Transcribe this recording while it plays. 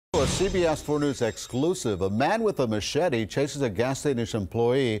A CBS 4 News exclusive. A man with a machete chases a gas station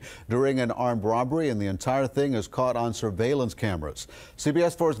employee during an armed robbery, and the entire thing is caught on surveillance cameras.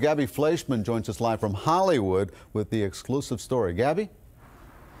 CBS 4's Gabby Fleischman joins us live from Hollywood with the exclusive story. Gabby?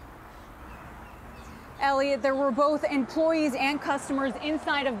 Elliot, there were both employees and customers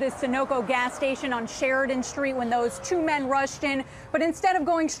inside of this Sunoco gas station on Sheridan Street when those two men rushed in. But instead of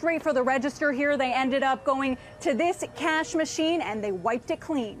going straight for the register here, they ended up going to this cash machine and they wiped it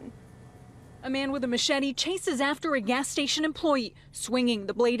clean. A man with a machete chases after a gas station employee, swinging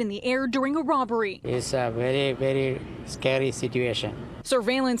the blade in the air during a robbery. It's a very, very scary situation.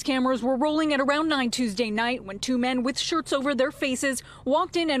 Surveillance cameras were rolling at around 9 Tuesday night when two men with shirts over their faces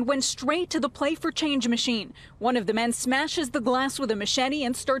walked in and went straight to the Play for Change machine. One of the men smashes the glass with a machete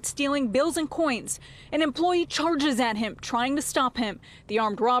and starts stealing bills and coins. An employee charges at him, trying to stop him. The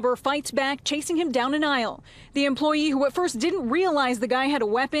armed robber fights back, chasing him down an aisle. The employee, who at first didn't realize the guy had a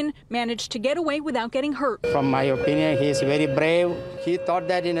weapon, managed to get away without getting hurt. From my opinion, he is very brave. He thought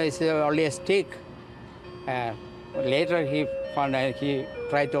that it's only a stick. Later, he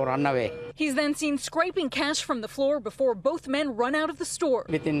tried to run away. He's then seen scraping cash from the floor before both men run out of the store.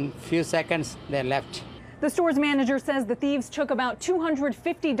 Within few seconds, they left. The store's manager says the thieves took about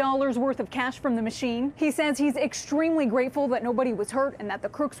 $250 worth of cash from the machine. He says he's extremely grateful that nobody was hurt and that the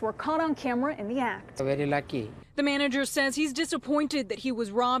crooks were caught on camera in the act. Very lucky. The manager says he's disappointed that he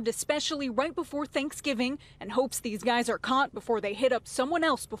was robbed, especially right before Thanksgiving, and hopes these guys are caught before they hit up someone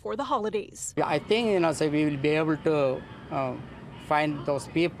else before the holidays. I think so we will be able to find those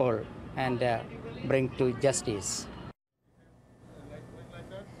people and bring to justice.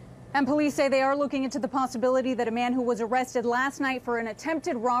 And police say they are looking into the possibility that a man who was arrested last night for an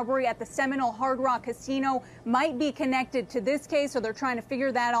attempted robbery at the Seminole Hard Rock Casino might be connected to this case, so they're trying to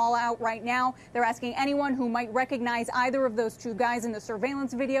figure that all out right now. They're asking anyone who might recognize either of those two guys in the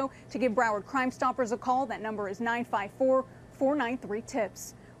surveillance video to give Broward Crime Stoppers a call. That number is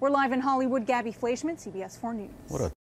 954-493-TIPS. We're live in Hollywood. Gabby Fleischman, CBS 4 News.